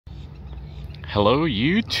Hello,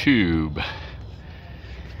 YouTube.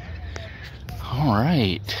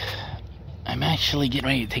 Alright, I'm actually getting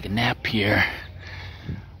ready to take a nap here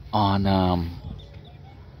on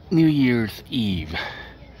New Year's Eve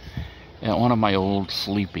at one of my old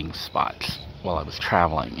sleeping spots while I was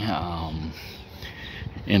traveling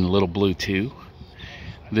in Little Blue 2.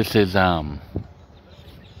 This is the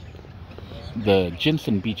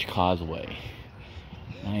Jensen Beach Causeway.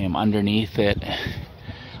 I am underneath it.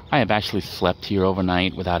 I have actually slept here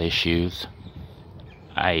overnight without issues.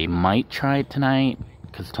 I might try it tonight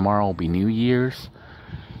because tomorrow will be New Year's.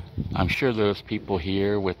 I'm sure there's people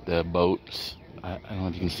here with the boats. I don't know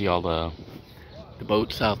if you can see all the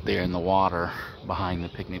boats out there in the water behind the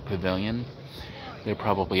picnic pavilion. They're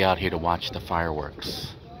probably out here to watch the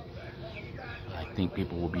fireworks. I think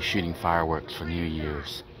people will be shooting fireworks for New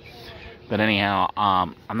Year's. But anyhow,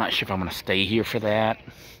 I'm not sure if I'm going to stay here for that,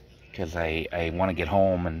 because I want to get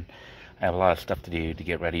home and I have a lot of stuff to do to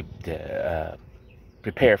get ready to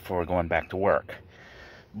prepare for going back to work.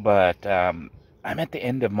 But I'm at the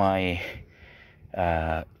end of my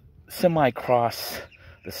semi-cross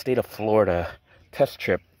the state of Florida test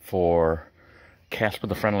trip for Casper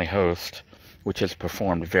the Friendly Host, which has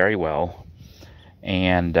performed very well.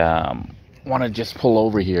 And want to just pull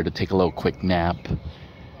over here to take a little quick nap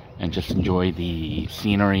and just enjoy the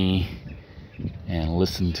scenery and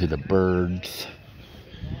listen to the birds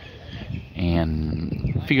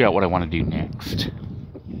and figure out what I want to do next.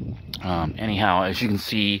 Anyhow, as you can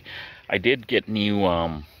see, I did get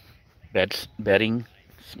new bedding,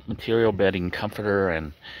 material bedding, comforter,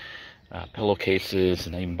 and pillowcases,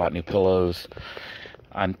 and I even bought new pillows.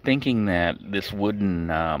 I'm thinking that this wooden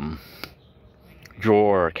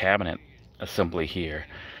drawer or cabinet assembly here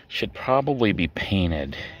should probably be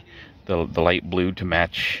painted the light blue to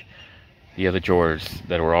match the other drawers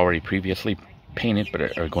that were already previously painted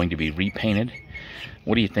but are going to be repainted.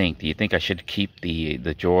 What do you think? Do you think I should keep the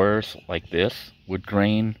drawers like this, wood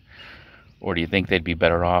grain, or do you think they'd be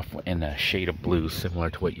better off in a shade of blue similar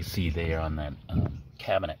to what you see there on that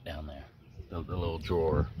cabinet down there, the little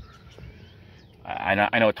drawer? I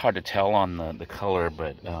know it's hard to tell on the color,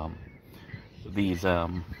 but these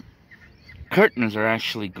curtains are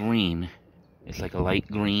actually green. It's like a light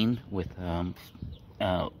green with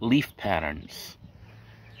leaf patterns.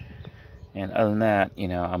 And other than that, you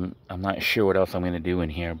know, I'm not sure what else I'm going to do in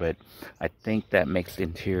here, but I think that makes the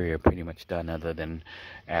interior pretty much done, other than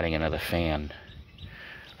adding another fan.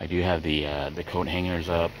 I do have the coat hangers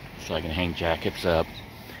up, so I can hang jackets up.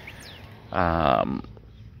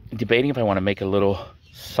 Debating if I want to make a little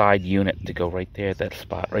side unit to go right there, that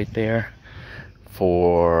spot right there,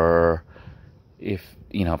 for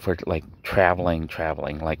like traveling,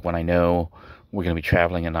 like when I know we're going to be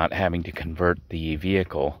traveling and not having to convert the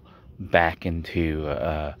vehicle back into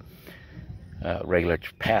regular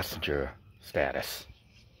passenger status.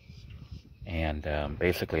 And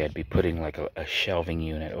basically I'd be putting like a shelving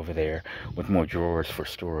unit over there with more drawers for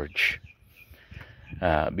storage.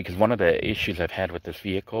 Because one of the issues I've had with this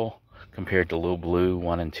vehicle compared to Little Blue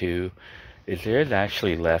 1 and 2 is there's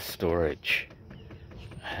actually less storage.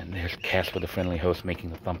 And there's Casper the Friendly Host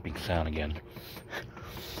making the thumping sound again.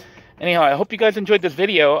 Anyhow, I hope you guys enjoyed this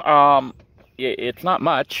video. It's not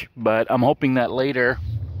much, but I'm hoping that later,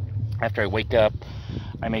 after I wake up,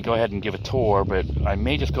 I may go ahead and give a tour, but I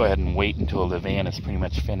may just go ahead and wait until the van is pretty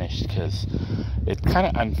much finished, because it's kind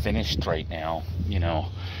of unfinished right now. You know,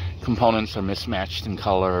 components are mismatched in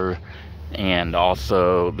color, and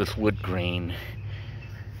also this wood grain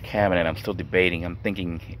cabinet, I'm still debating. I'm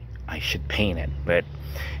thinking I should paint it, but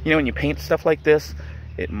you know, when you paint stuff like this,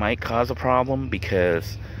 it might cause a problem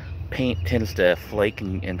because paint tends to flake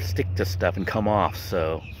and stick to stuff and come off.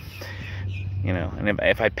 So, you know, and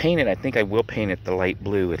if I paint it, I think I will paint it the light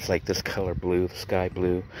blue. It's like this color blue, the sky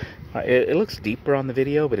blue. It looks deeper on the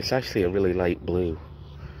video, but it's actually a really light blue.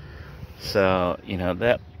 So, you know,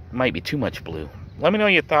 that might be too much blue. Let me know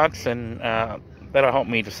your thoughts, and that'll help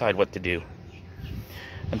me decide what to do.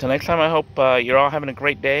 Until next time, I hope you're all having a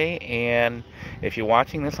great day, and if you're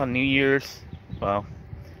watching this on New Year's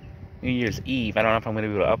Eve, I don't know if I'm going to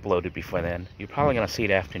be able to upload it before then. You're probably going to see it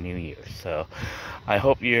after New Year's. So I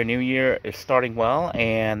hope your New Year is starting well,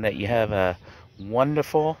 and that you have a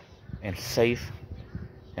wonderful and safe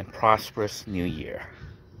and prosperous New Year.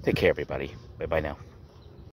 Take care, everybody. Bye-bye now.